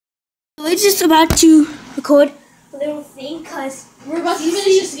We're just about to record a little thing because we're about to finish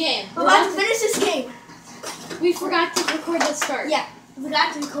this game. We're about to finish this game. We forgot to record the start. Yeah, we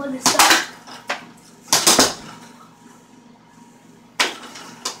forgot to record the start.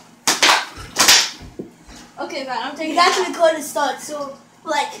 Okay, but I'm taking. We got to record the start, so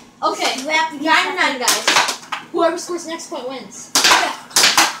like. Okay, we have to 9-9, guys. Whoever scores next point wins. Yeah.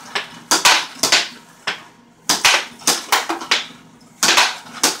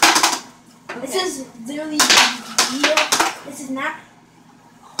 This is literally real. This is not.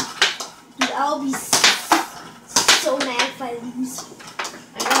 Dude, I'll be so mad if I lose.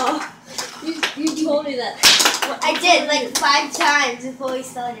 I know. You told me that. I did like 5 times before we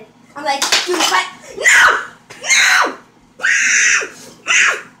started. I'm like, dude, no! No!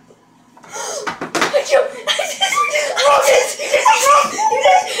 I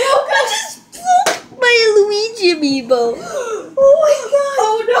just broke my Luigi amiibo. Oh my god.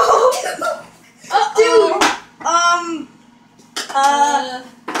 Oh no. Dude.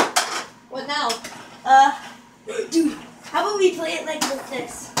 What now? Dude, how about we play it like with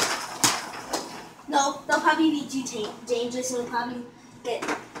this? No, they'll probably be too dangerous and we'll probably get.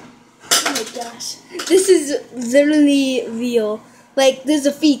 Oh my gosh. This is literally real. Like, there's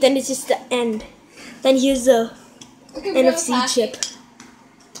a feet, then it's just the end. Then here's the NFC chip.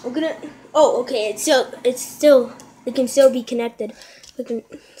 I'm gonna. Oh, okay. It can still be connected. It can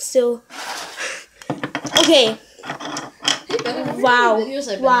still. Okay. Wow.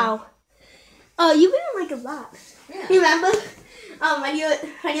 Wow. Oh, you've been in like a lot. Yeah. You remember? When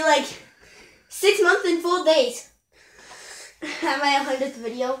you like 6 months and 4 days. At my 100th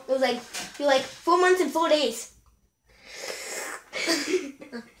video, it was like you're like 4 months and 4 days.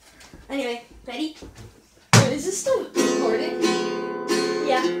 Anyway, ready? Wait, is this still recording?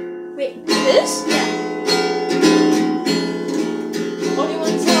 Yeah. Wait. This? Yeah. Only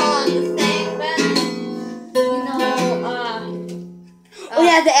one on the thing, Ben. You know, Oh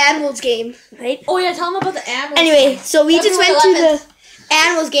yeah, the Animals game, right? Oh yeah, tell them about the Animals. Anyway, so we just went to February the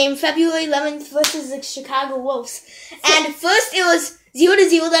Animals game, February 11th versus the Chicago Wolves. And first it was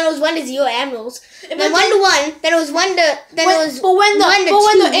 0-0, then it was 1-0 Animals. Then 1-1, then it was 1 to. Then it was. But when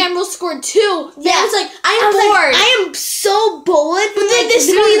the Animals scored 2, then I was like, I'm bored. I am so bored. But then like, this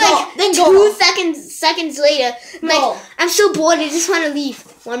literally then like 2 seconds later, I'm No. like, I'm so bored. I just want to leave.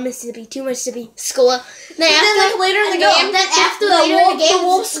 1 Mississippi, 2 Mississippi, score. Then after later in the game, then after the later in the game, the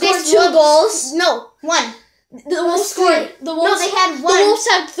Wolves scored this 2 goals. No, 1. The Wolves scored. The Wolves. No, they had 1. The Wolves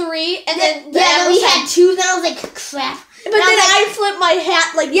had 3, and then then we had 2. Then I was like, crap. But then I flipped my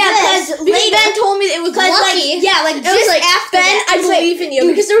hat like this. Because Ben told me that it was lucky. Like it was like, after Ben, that, I believe in you.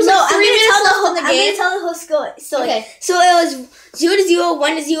 Because there was like 3 minutes left in the game. I'm gonna tell the whole score. So, okay. So it was 0-0,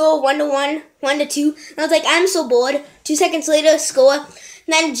 1-0, 1-1, 1-2. And I was like, I'm so bored. 2 seconds later, score.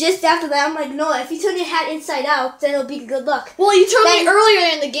 And then just after that, I'm like, no, if you turn your hat inside out, then it'll be good luck. Well, you told me earlier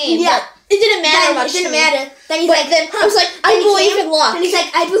in the game. Yeah. It didn't matter much. It didn't matter. Then he's like, I was like, I believe in luck. And he's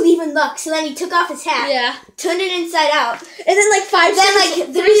like, I believe in luck. So then he took off his hat. Yeah. Turned it inside out. And then like 5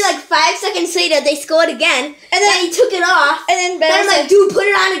 seconds. Then like 5 seconds later, they scored again. And then he took it off. And then Ben was like, dude, put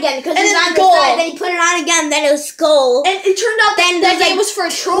it on again because it's on the side. Then he put it on again. Then it was goal. And it turned out that game was for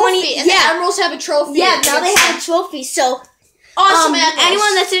a trophy. And the Emeralds have a trophy. Yeah, now they have a trophy. So awesome.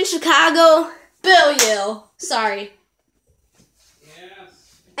 Anyone that's in Chicago, Bill you. Sorry.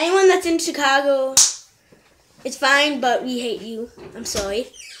 Anyone that's in Chicago, it's fine, but we hate you. I'm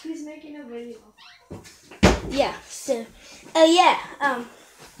sorry. He's making a video. Yeah. So,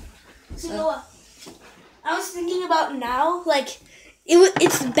 So, I was thinking about now, like,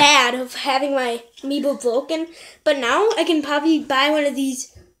 it's bad of having my amiibo broken, but now I can probably buy one of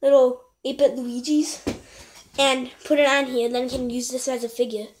these little 8-bit Luigis and put it on here, then I can use this as a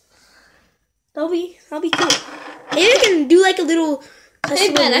figure. That'll be cool. Maybe I can do like a little.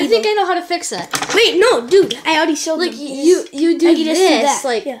 Hey Ben, I think I know how to fix that. Wait, no, dude, I already showed like you. You do this, that.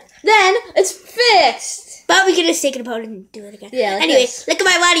 like then it's fixed. But we can just take it apart and do it again. Yeah. Like anyway, this. look at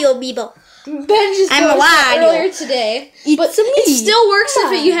my Wario amiibo. Ben just earlier today, but it still works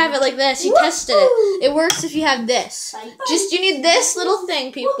if you have it like this. You tested it. It works if you have this. Just you need this little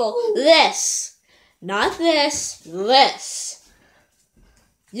thing, people. This, not this. This.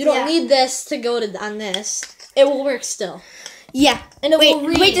 You don't need this to go on this. It will work still. Yeah. And it will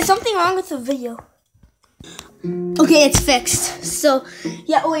read. Wait, there's something wrong with the video. Okay, it's fixed. So,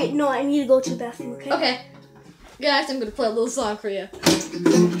 yeah, wait, no, I need to go to the bathroom, okay? Okay. Guys, I'm going to play a little song for you. It's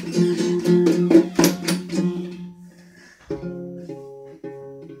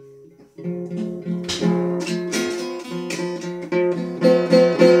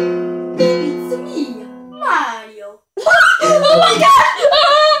me, Mario. Oh my god!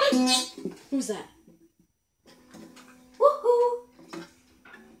 that? Woohoo!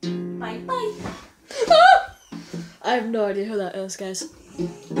 Bye bye. Ah! I have no idea who that is, guys. Hey,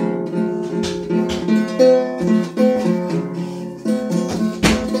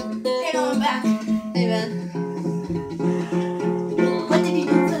 no, I'm back. Hey, man. What did you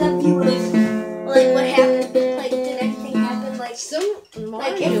do for the viewers? Like, what happened? Like, did anything happen? Like,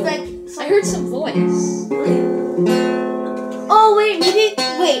 Like, if, like, I heard some voice. oh, wait, maybe,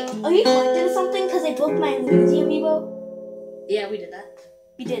 wait, are you collecting something? Because I broke my Luigi amiibo? Yeah, we did that.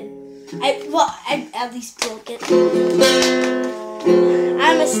 We did. I at least broke it.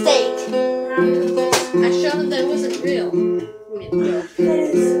 A mistake. I showed them that it wasn't real. That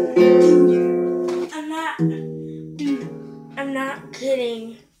is, I'm not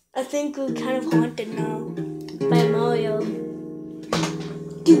kidding. I think we're kind of haunted now by Mario.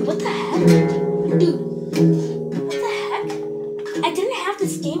 Dude, what the heck? Dude, what the heck? I didn't have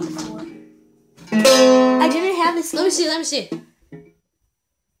this game before. I didn't have this game. Let me see.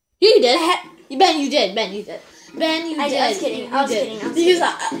 You did. Ben, you did. Ben, you did. I was kidding. I was kidding.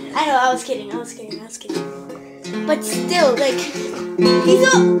 I know, I was kidding. But still, like, these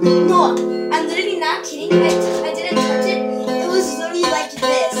are, no, I'm literally not kidding. I didn't touch it. It was literally like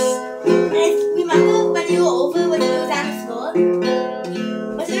this. And remember when you were over, when it was on the floor?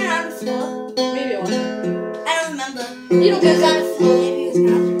 Wasn't it on the floor? Maybe it wasn't. I don't remember. You don't It was on the floor. Maybe it was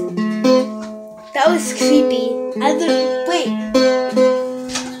not. That was creepy. Wait.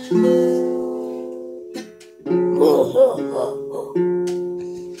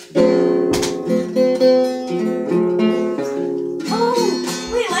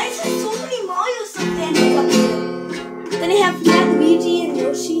 Luigi and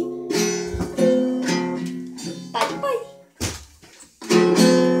Yoshi. Bye bye.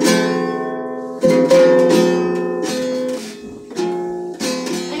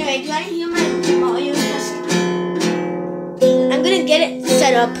 Anyway, do you want to hear my Mario question? I'm gonna get it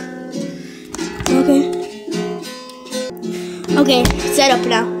set up. Okay, set up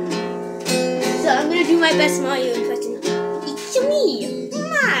now. So I'm gonna do my best Mario impression. It's me,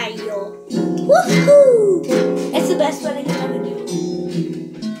 Mario. Woohoo! It's the best one I can ever do.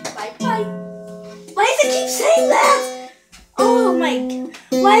 Bye bye. Why does it keep saying that? Oh my god.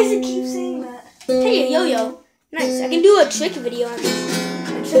 Why does it keep saying that? Hey, yo-yo. Nice. I can do a trick video on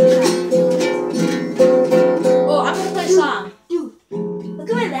this. Oh, I'm gonna play a song. Dude, look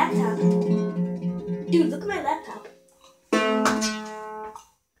at my laptop. Dude, look at my laptop.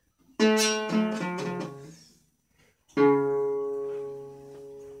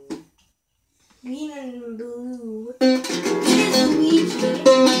 Green and blue. Green is Luigi,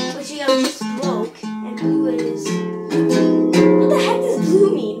 which you just broke, and blue is... What the heck does blue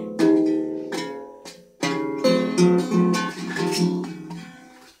mean?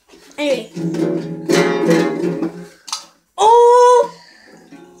 Anyway. Oh!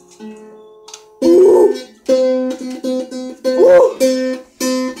 Ooh! Ooh!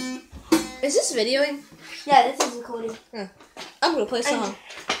 Is this videoing? Yeah, this is recording. I'm gonna play a song.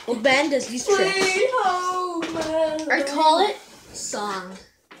 Well, Ben does these tricks. I call it song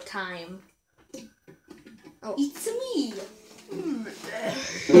time. Oh, it's me.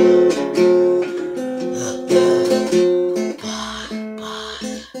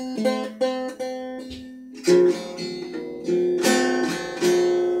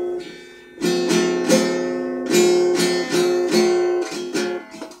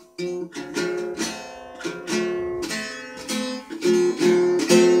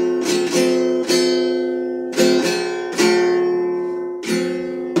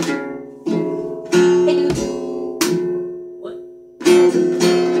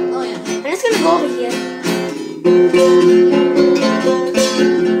 Over here.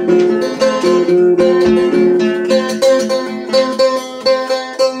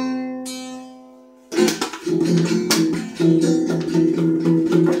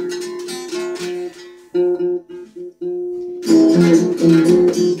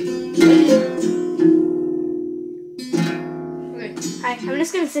 Hi, I'm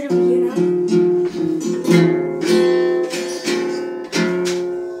just gonna sit over here now.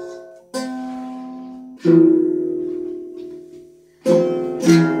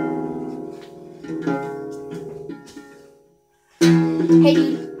 Hey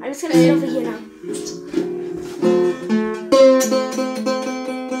dude, I'm just gonna sit over here now.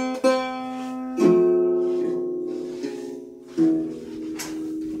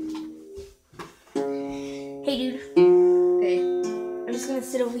 Hey dude. Hey. I'm just gonna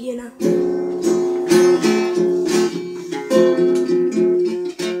sit over here now.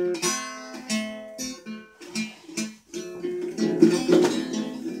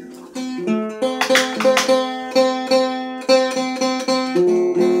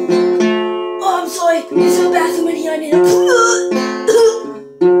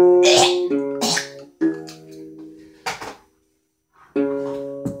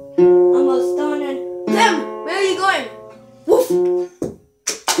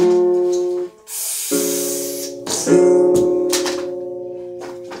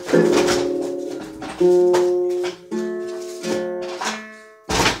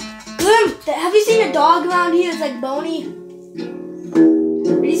 Grim, have you seen a dog around here? It's like bony.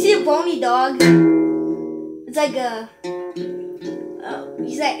 Did you see a bony dog? It's like a.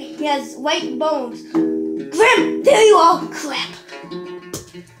 He has white bones. Grim, there you are. Crap.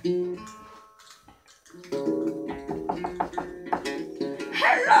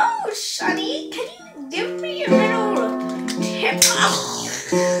 Hello, Sonny. Can you give me a little tip?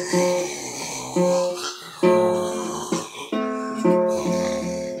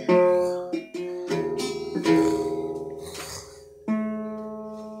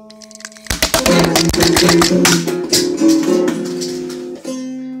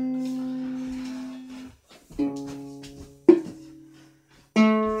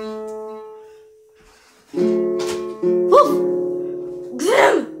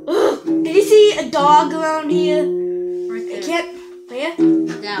 Did you see a dog around here?